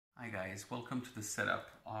guys, welcome to the setup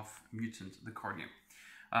of Mutant, the card game.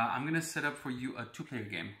 I'm going to set up for you a two-player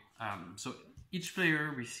game. So each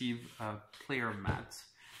player receives a player mat.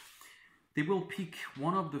 They will pick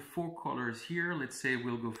one of the four colors here. Let's say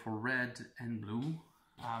we'll go for red and blue.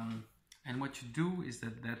 And what you do is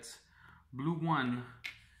that blue one,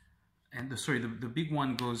 and the big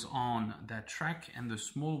one goes on that track, and the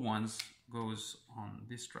small ones goes on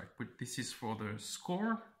this track. But this is for the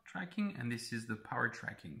score tracking, and this is the power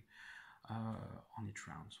tracking on each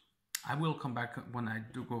round. I will come back when I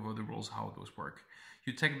do go over the rules how those work.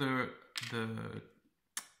 You take the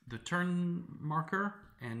turn marker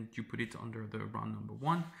and you put it under the round number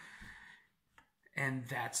 1, and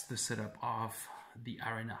that's the setup of the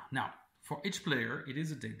arena. Now, for each player, it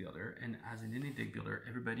is a deck builder, and as in any deck builder,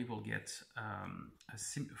 everybody will get a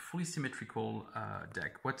fully symmetrical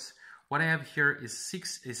deck. What I have here is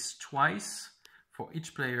 6 is twice for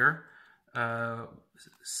each player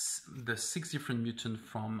the 6 different mutants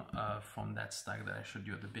from that stack that I showed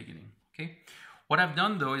you at the beginning. Okay. What I've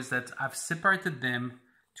done though is that I've separated them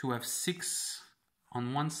to have 6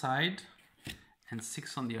 on one side and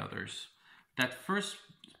 6 on the others. That first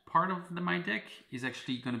part of my deck is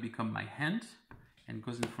actually going to become my hand and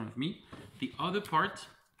goes in front of me. The other part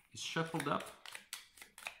is shuffled up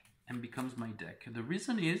and becomes my deck. The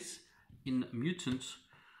reason is, in Mutant,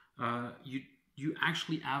 you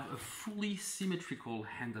actually have a fully symmetrical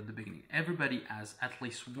hand at the beginning. Everybody has at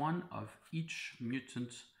least one of each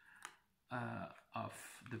mutant of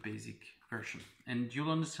the basic version. And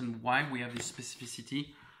you'll understand why we have this specificity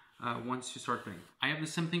once you start playing. I have the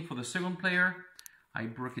same thing for the second player. I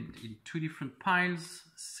broke it in 2 different piles,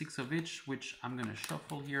 6 of each, which I'm going to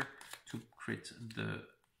shuffle here to create the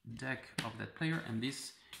deck of that player. And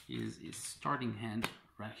this is his starting hand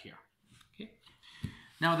right here. Okay.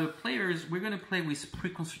 Now the players, we're going to play with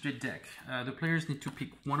pre-constituted deck. The players need to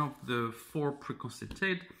pick one of the 4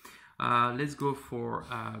 pre-constituted. Let's go for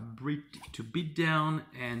to beat down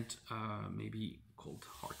and maybe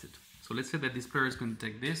cold-hearted. So let's say that this player is going to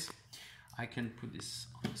take this. I can put this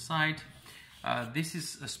on the side. This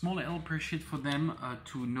is a small helper sheet for them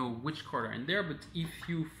to know which card are in there, but if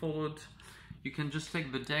you followed, you can just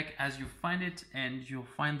take the deck as you find it and you'll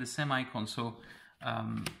find the same icon. So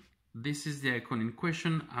this is the icon in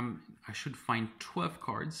question. I should find 12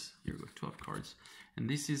 cards. Here we go, 12 cards. And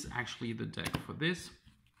this is actually the deck for this.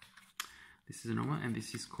 This is a normal, and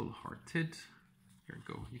this is cold-hearted. Here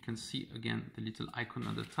we go. You can see again the little icon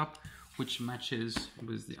at the top, which matches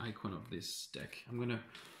with the icon of this deck. I'm gonna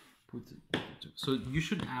put it. So you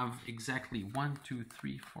should have exactly 1, 2,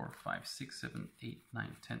 3, 4, 5, 6, 7, 8,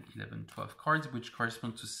 9, 10, 11, 12 cards, which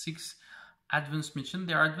correspond to 6 advanced mutants.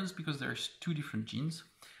 They are advanced because there's 2 different genes.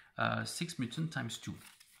 6 mutant times 2.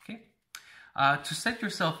 Okay. To set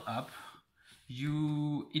yourself up,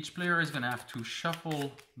 each player is going to have to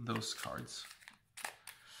shuffle those cards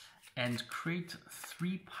and create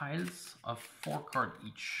 3 piles of 4 cards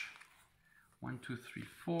each. 1, 2, 3,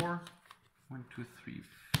 4. 1, 2, 3,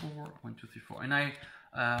 4. 1, 2, 3, 4. And I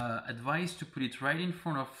advise to put it right in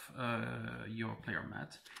front of your player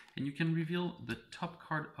mat, and you can reveal the top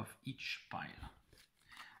card of each pile.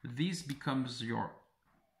 This becomes your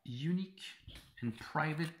unique and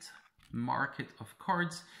private market of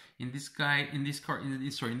cards. In this game,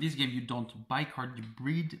 you don't buy card, you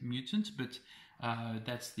breed mutants, but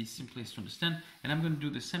that's the simplest to understand. And I'm going to do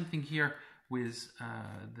the same thing here with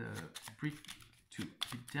the breed to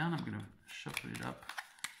beat down. I'm going to shuffle it up,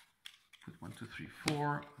 put 1, 2, 3,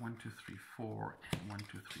 4, 1, 2, 3, 4, and 1,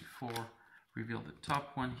 2, 3, 4. Reveal the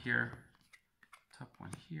top one here, top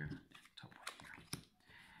one here, and top one here.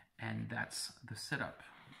 And that's the setup.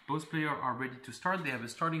 Both players are ready to start. They have a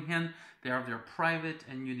starting hand. They have their private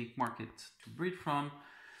and unique market to breed from.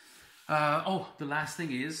 Oh, the last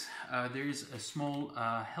thing is there is a small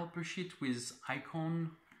helper sheet with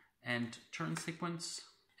icon and turn sequence,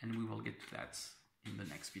 and we will get to that in the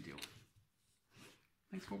next video.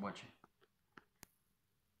 Thanks for watching.